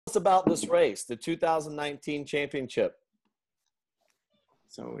us about this race, the 2019 championship.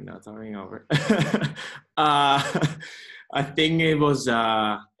 So we're not starting over. I think it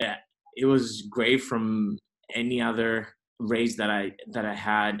was great from any other race that I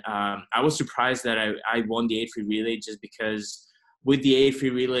had. I was surprised that I won the 8 free relay, just because with the 8 free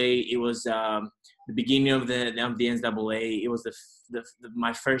relay it was the beginning of the NCAA. It was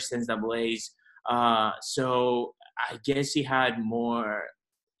my first NCAAs. So I guess he had more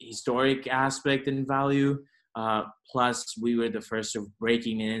historic aspect and value. Plus, we were the first of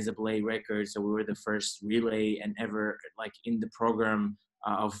breaking an NCAA record, so we were the first relay and ever in the program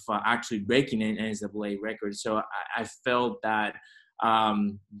of actually breaking an NCAA record. So I felt that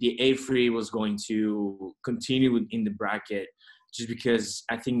the A free was going to continue in the bracket, just because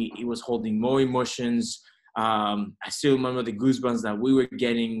I think it was holding more emotions. I still remember the goosebumps that we were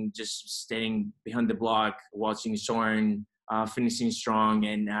getting just standing behind the block, watching Soren finishing strong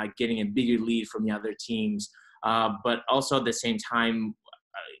and getting a bigger lead from the other teams. But also at the same time,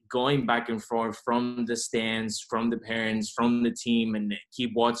 going back and forth from the stands, from the parents, from the team, and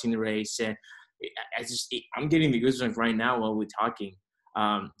keep watching the race. And I'm getting the goosebumps right now while we're talking.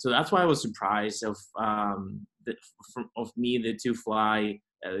 So that's why I was surprised of me, the 2 fly,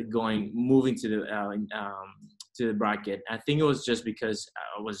 moving to the bracket. I think it was just because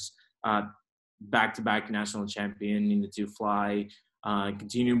I was back-to-back national champion in the 2 fly,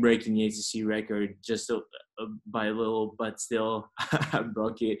 continue breaking the ACC record just by a little, but still I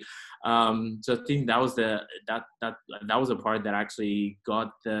broke it. So I think that was that was a part that actually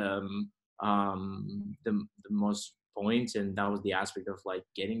got the most points, and that was the aspect of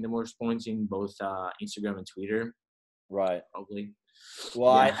getting the most points in both Instagram and Twitter. Right. Probably.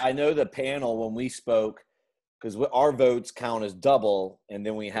 Well, yeah. I know the panel when we spoke, because our votes count as double, and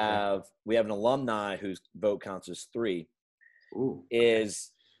then we have an alumni whose vote counts as 3. Ooh.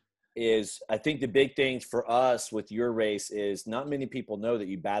 Is I think the big things for us with your race is not many people know that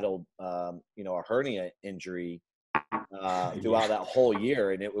you battled a hernia injury throughout that whole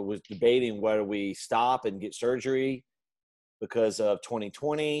year, and it was debating whether we stop and get surgery because of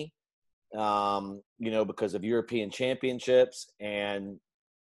 2020, because of European championships, and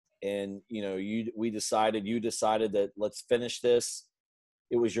you decided that let's finish this.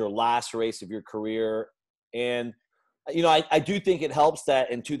 It was your last race of your career, and I do think it helps that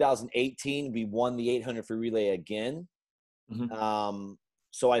in 2018 we won the 800 free relay again. Mm-hmm.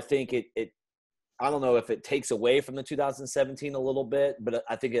 So I think it I don't know if it takes away from the 2017 a little bit, but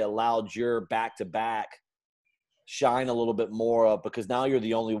I think it allowed your back-to-back shine a little bit more because now you're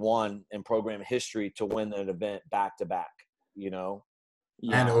the only one in program history to win an event back-to-back, Yeah.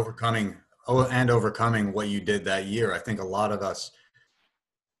 And overcoming what you did that year. I think a lot of us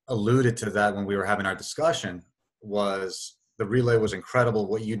alluded to that when we were having our discussion. Was the relay was incredible.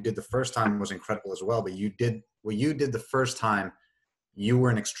 What you did the first time was incredible as well. But what you did the first time, you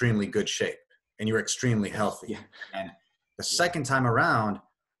were in extremely good shape and you were extremely healthy. Yeah. And the second time around,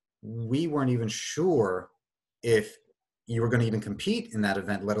 we weren't even sure if you were going to even compete in that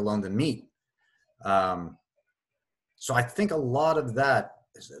event, let alone the meet. So I think a lot of that,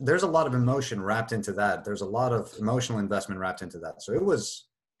 there's a lot of emotion wrapped into that. There's a lot of emotional investment wrapped into that. So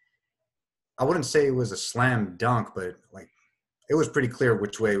I wouldn't say it was a slam dunk, but it was pretty clear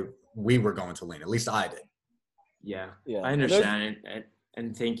which way we were going to lean. At least I did. Yeah. I understand it,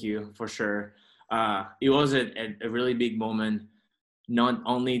 and thank you for sure. It was a really big moment, not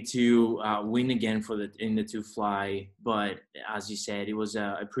only to win again in the 2 fly, but as you said, it was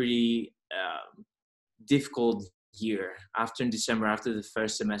a pretty difficult year. After the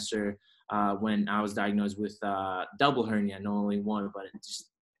first semester, when I was diagnosed with double hernia, not only one, but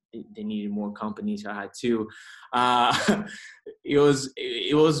they needed more company, so I had 2.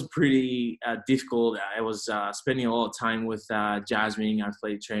 It was pretty difficult. I was spending a lot of time with Jasmine, our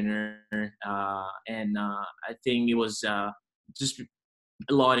athletic trainer, and I think it was just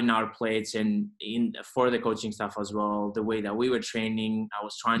a lot in our plates and for the coaching staff as well. The way that we were training, I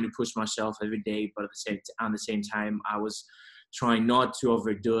was trying to push myself every day, but at the same time, I was trying not to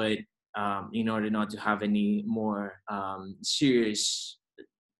overdo it in order not to have any more serious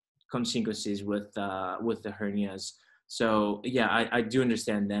consequences with the hernias. So yeah, I do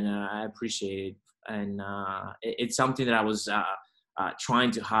understand that, and I appreciate it, and it's something that I was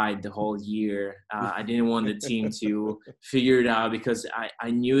trying to hide the whole year. I didn't want the team to figure it out because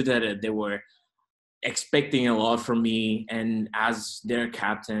I knew that they were expecting a lot from me, and as their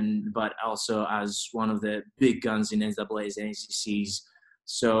captain, but also as one of the big guns in NCAAs and ACCs.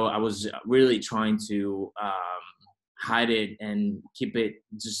 So I was really trying to hide it and keep it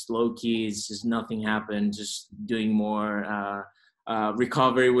just low key. It's just nothing happened. Just doing more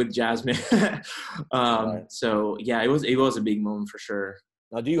recovery with Jasmine. Right. So yeah, it was a big moment for sure.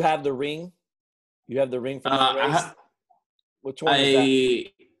 Now, do you have the ring? You have the ring from that I race? ha- Which one is that?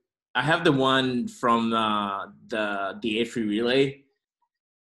 I have the one from the A3 relay.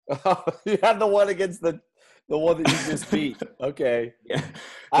 Oh, you have the one against the one that you just beat. Okay. Yeah,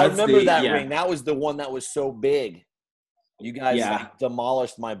 I that's remember that yeah. ring. That was the one that was so big. You guys Yeah. like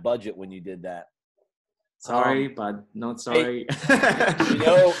demolished my budget when you did that. Sorry, but not Hey, sorry.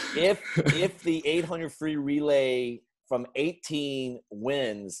 if the 800 free relay from 18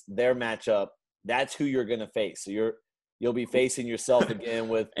 wins their matchup, that's who you're going to face. So you'll be facing yourself again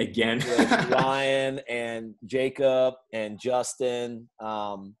with Again. Ryan and Jacob and Justin.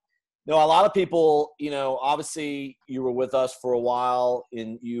 No, a lot of people, obviously you were with us for a while,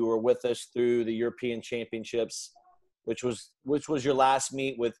 and you were with us through the European Championships, which was your last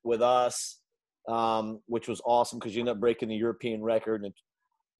meet with us, which was awesome because you ended up breaking the European record in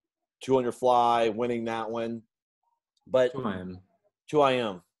 200 fly, winning that one. But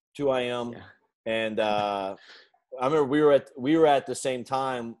 2IM, Yeah. and I remember we were at the same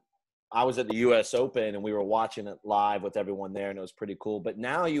time. I was at the U.S. Open, and we were watching it live with everyone there, and it was pretty cool. But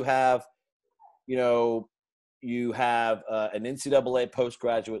now you have an NCAA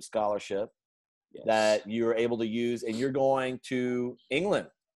postgraduate scholarship that you're able to use, and you're going to England.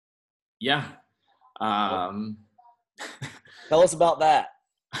 Yeah. Tell us about that.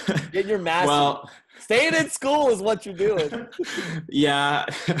 Getting your master's. Well, staying in school is what you're doing. Yeah.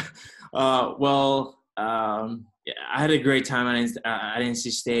 Yeah, I had a great time at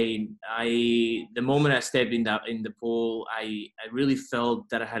NC State. The moment I stepped in the pool, I really felt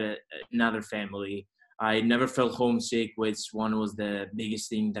that I had another family. I never felt homesick, which one was the biggest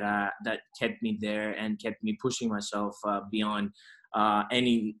thing that kept me there and kept me pushing myself beyond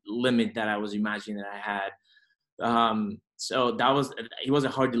any limit that I was imagining that I had. So it was a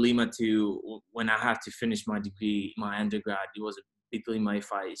hard dilemma when I had to finish my degree, my undergrad. It was a big dilemma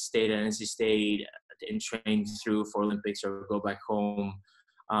if I stayed at NC State and trained through for Olympics or go back home.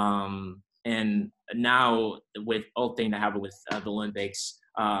 And now with all things that happened with the Olympics,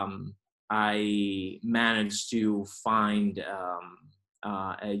 I managed to find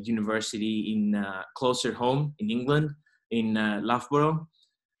a university in closer home in England, in Loughborough.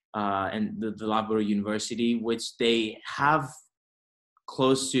 And the Loughborough University, which they have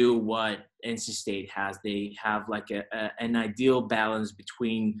close to what NC State has. They have like an ideal balance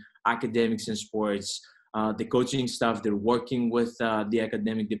between academics and sports. The coaching staff, they're working with the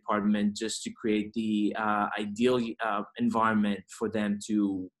academic department just to create the ideal environment for them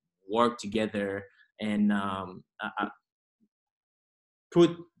to work together and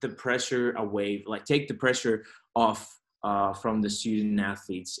put the pressure away, like take the pressure off from the student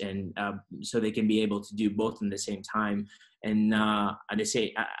athletes, and so they can be able to do both in the same time. And they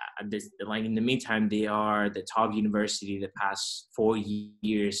say, like in the meantime, they are the top university the past 4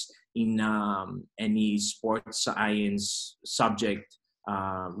 years in any sports science subject,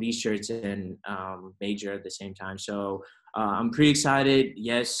 research and major at the same time. So I'm pretty excited.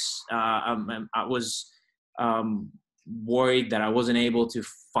 Yes, I was worried that I wasn't able to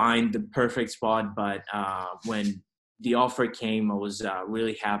find the perfect spot, but when the offer came, I was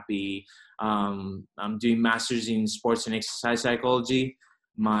really happy. I'm doing masters in sports and exercise psychology.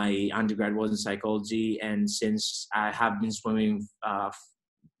 My undergrad was in psychology, and since I have been swimming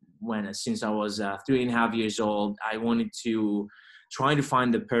since I was 3.5 years old, I wanted to try to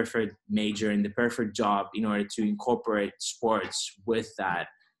find the perfect major and the perfect job in order to incorporate sports with that.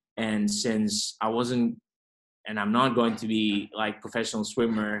 And since I wasn't, and I'm not going to be like professional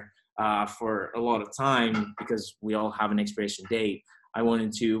swimmer for a lot of time because we all have an expiration date, I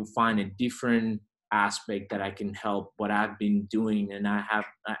wanted to find a different aspect that I can help what I've been doing and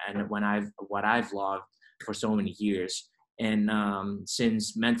what I've loved for so many years. And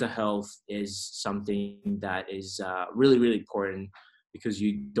since mental health is something that is really, really important, because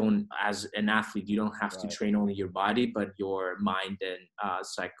you don't, as an athlete, you don't have to train only your body, but your mind and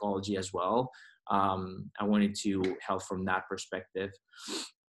psychology as well. I wanted to help from that perspective.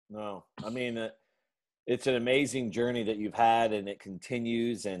 No, I mean, it's an amazing journey that you've had, and it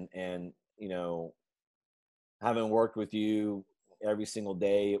continues. And having worked with you every single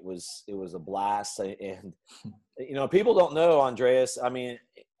day, it was a blast. And people don't know, Andreas. I mean,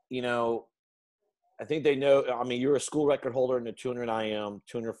 I think they know. I mean, you're a school record holder in the 200 IM,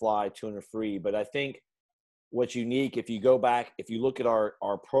 200 fly, 200 free. But I think what's unique, if you go back, if you look at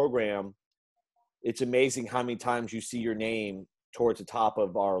our program, it's amazing how many times you see your name towards the top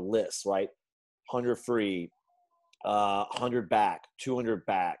of our list, right? 100 free, 100 back, 200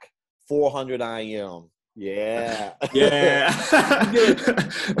 back, 400 IM, Yeah. Yeah. You did,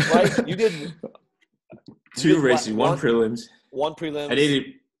 right? You did two races, one prelims. One prelims. I did it.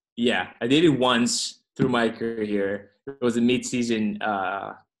 Yeah, I did it once through my career. It was a mid-season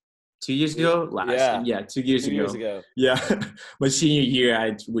 2 years ago. 2 years 2 years ago. ago. Yeah, my senior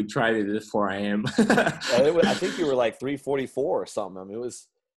year, we tried it at 4 a.m. I think you were like 344 or something. I mean,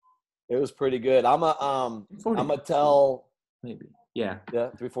 it was pretty good. I'm a tell maybe. Yeah.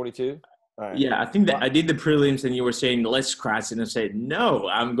 342. All right. Yeah, I think that I did the prelims and you were saying let's scratch, and I said no,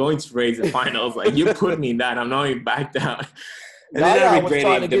 I'm going to race the finals. Like you put me in that, I'm not even back down. And then I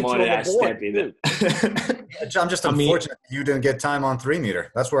regretted the more that I stepped in. I'm just unfortunate you didn't get time on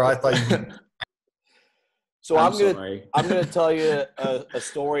 3-meter. That's where I thought you. So I'm gonna tell you a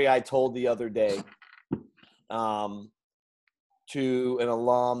story I told the other day, to an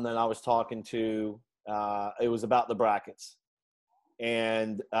alum that I was talking to. It was about the brackets,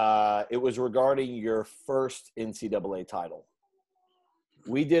 and it was regarding your first NCAA title.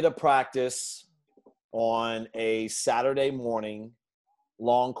 We did a practice on a Saturday morning,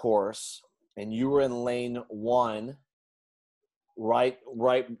 long course, and you were in lane 1, right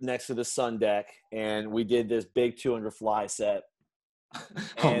next to the sun deck, and we did this big 200 fly set.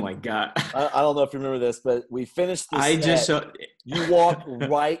 Oh my God. I don't know if you remember this, but we finished the set. You walked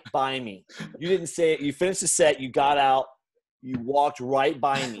right by me. You didn't say it. You finished the set. You got out. You walked right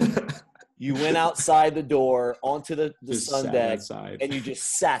by me. You went outside the door onto the sun deck, and you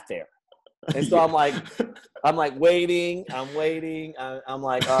just sat there. And so I'm like waiting. I'm waiting. I'm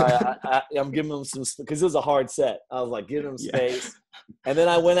like, all right, I'm giving them some, because it was a hard set. I was like, giving them space. And then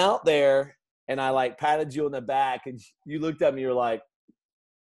I went out there and I like patted you on the back, and you looked at me. You're like,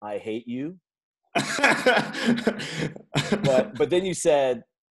 I hate you. but then you said,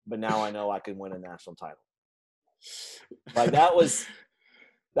 but now I know I can win a national title. Like that was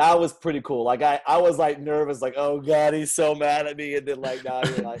pretty cool. Like I was like nervous, like, oh God, he's so mad at me. And then like now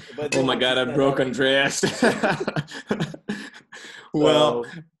you're like, but oh my God, I broke Andreas. Well,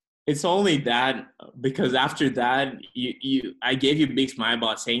 it's only that because after that, I gave you a big smile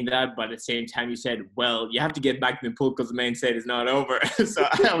about saying that, but at the same time you said, well, you have to get back to the pool because the main set is not over. So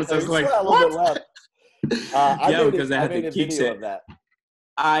I was just like, what? Because I had to kick it. Of that.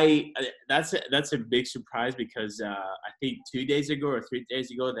 That's a big surprise because I think 2 days ago or 3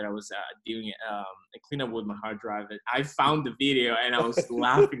 days ago that I was doing a cleanup with my hard drive, and I found the video and I was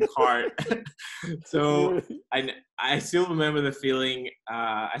laughing hard. So I still remember the feeling.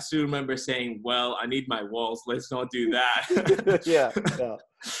 I still remember saying, well, I need my walls. Let's not do that. Yeah.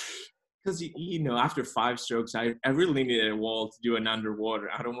 Because, after 5 strokes, I really needed a wall to do an underwater.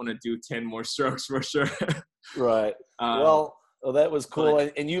 I don't want to do 10 more strokes for sure. Right. Well, that was cool.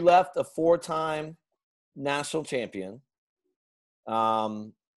 And you left a 4-time national champion.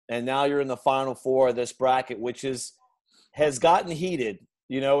 And now you're in the final 4 of this bracket, which has gotten heated.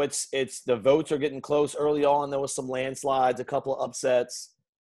 It's the votes are getting close early on. There was some landslides, a couple of upsets,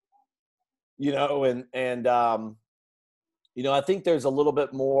 I think there's a little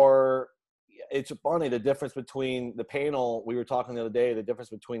bit more. It's funny, the difference between the panel, we were talking the other day, the difference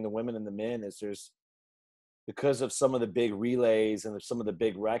between the women and the men is because of some of the big relays and some of the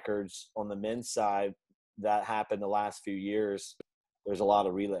big records on the men's side that happened the last few years, there's a lot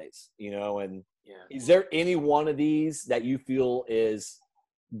of relays, and is there any one of these that you feel is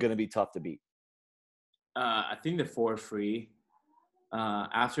going to be tough to beat? I think the 4 free.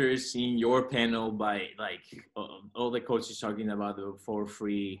 After seeing your panel by all the coaches talking about the 4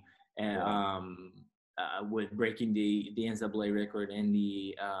 free and with breaking the NCAA record and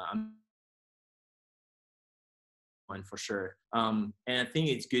the one for sure. And I think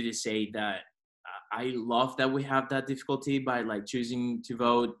it's good to say that I love that we have that difficulty by choosing to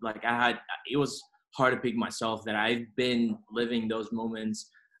vote. It was hard to pick myself, that I've been living those moments,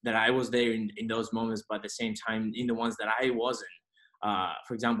 that I was there in those moments, but at the same time in the ones that I wasn't.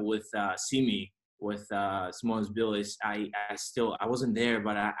 For example, with Simi, with Simone Biles, I wasn't there,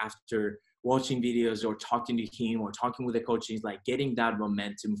 but after watching videos or talking to him or talking with the coaches, getting that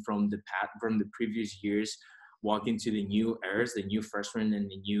momentum from the previous years, walking to the new eras, the new freshmen and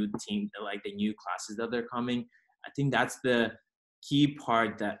the new team, the new classes that they're coming. I think that's the key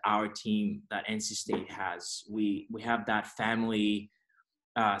part that our team, that NC State has. We have that family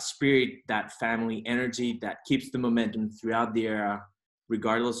spirit, that family energy that keeps the momentum throughout the era,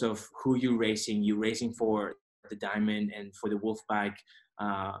 regardless of who you're racing for the diamond and for the Wolfpack.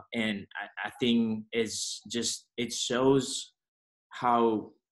 And I think it shows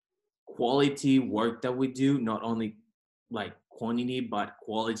how quality work that we do, not only quantity but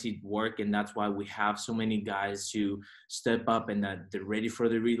quality work, and that's why we have so many guys who step up and that they're ready for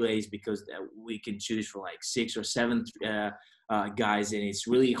the relays, because we can choose for like 6 or 7 guys, and it's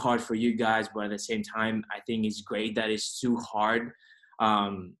really hard for you guys, but at the same time I think it's great that it's too hard.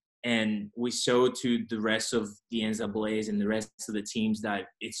 And we show to the rest of the NCAAs and the rest of the teams that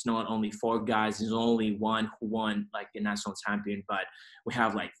it's not only 4 guys, there's only one who won like the national champion, but we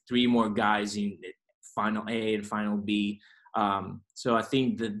have like 3 more guys in final A and final B. So I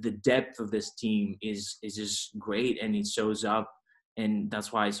think the depth of this team is just great, and it shows up, and that's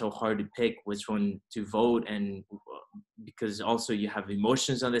why it's so hard to pick which one to vote, and because also you have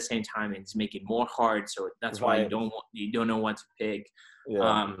emotions at the same time, and it's making it more hard. So that's why you don't know what to pick.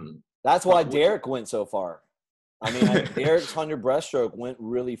 Yeah. That's why Derek went so far. I mean, Derek's 100 breaststroke went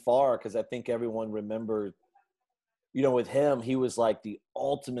really far, because I think everyone remembered, you know, with him, he was like the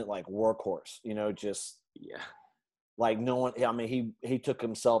ultimate like workhorse, you know, just like no one. I mean, he took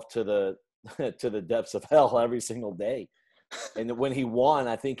himself to the to the depths of hell every single day, and when he won,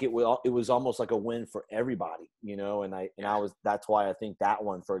 I think it was almost like a win for everybody, you know. And that's why I think that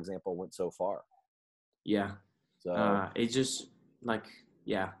one, for example, went so far. Yeah. So it just like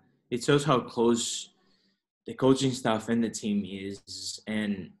it shows how close the coaching staff and the team is,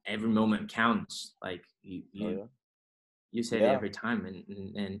 and every moment counts. Like you say it every time,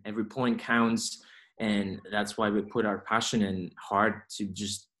 and every point counts, and that's why we put our passion and heart to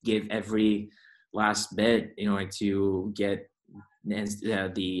just give every last bit in order to get the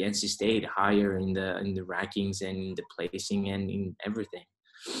NC State higher in the rankings and in the placing and in everything.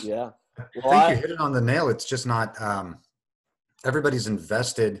 Yeah, well, I think you hit it on the nail. It's just not everybody's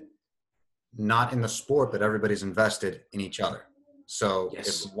invested, not in the sport, but everybody's invested in each other. So if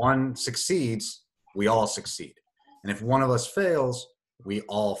one succeeds, we all succeed. And if one of us fails, we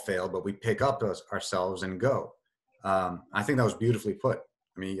all fail, but we pick up ourselves and go. I think that was beautifully put.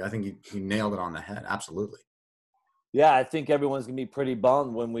 I mean, I think you nailed it on the head. Absolutely. Yeah, I think everyone's gonna be pretty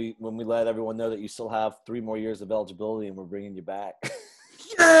bummed when we let everyone know that you still have 3 more years of eligibility and we're bringing you back.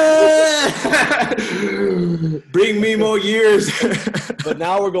 Yeah! Bring me more years. But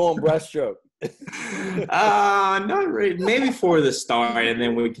now we're going breaststroke. Not really. Maybe for the start, and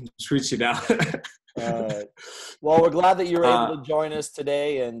then we can switch it out. Well, we're glad that you were able to join us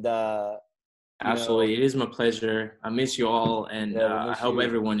today, and absolutely, it is my pleasure. I miss you all, and I hope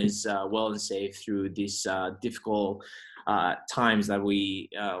everyone is well and safe through these difficult times that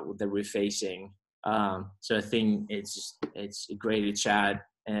we're facing. So I think it's great to chat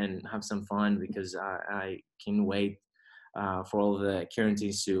and have some fun, because I can't wait for all the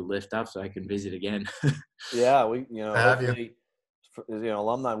quarantines to lift up so I can visit again. Yeah, we hopefully,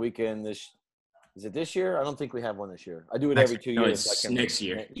 alumni weekend is it this year? I don't think we have one this year. I do it every 2 years. It's next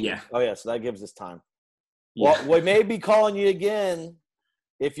year. Yeah. Oh yeah, so that gives us time. Well, we may be calling you again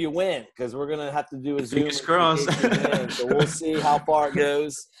if you win, because we're gonna have to do a Zoom. Fingers crossed. So we'll see how far it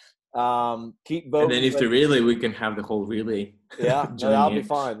goes. Keep voting. And then if the relay, we can have the whole relay. Yeah, that'll be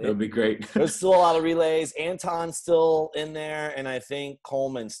fun. It'll be great. There's still a lot of relays. Anton's still in there, and I think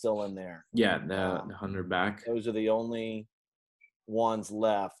Coleman's still in there. Yeah, the 100 back. Those are the only ones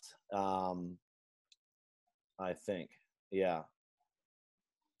left. I think. Yeah.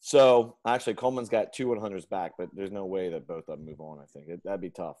 So actually, Coleman's got 2 100s back, but there's no way that both of them move on. I think that'd be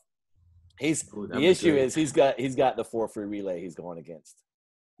tough. The issue is he's got the 4 free relay he's going against.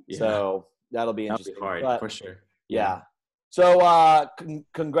 Yeah. So that'll be interesting. That'll be hard, for sure. Yeah. So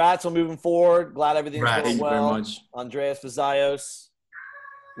congrats on moving forward. Glad everything's going well. Thank you very much. Andreas Vazaios.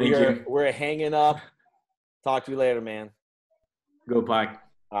 Thank you. We're hanging up. Talk to you later, man. Go Pack.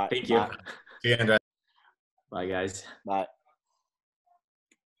 All right. Thank you. See you, Andreas. Bye, guys. Bye.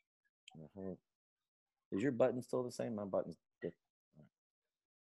 Is your button still the same? My button's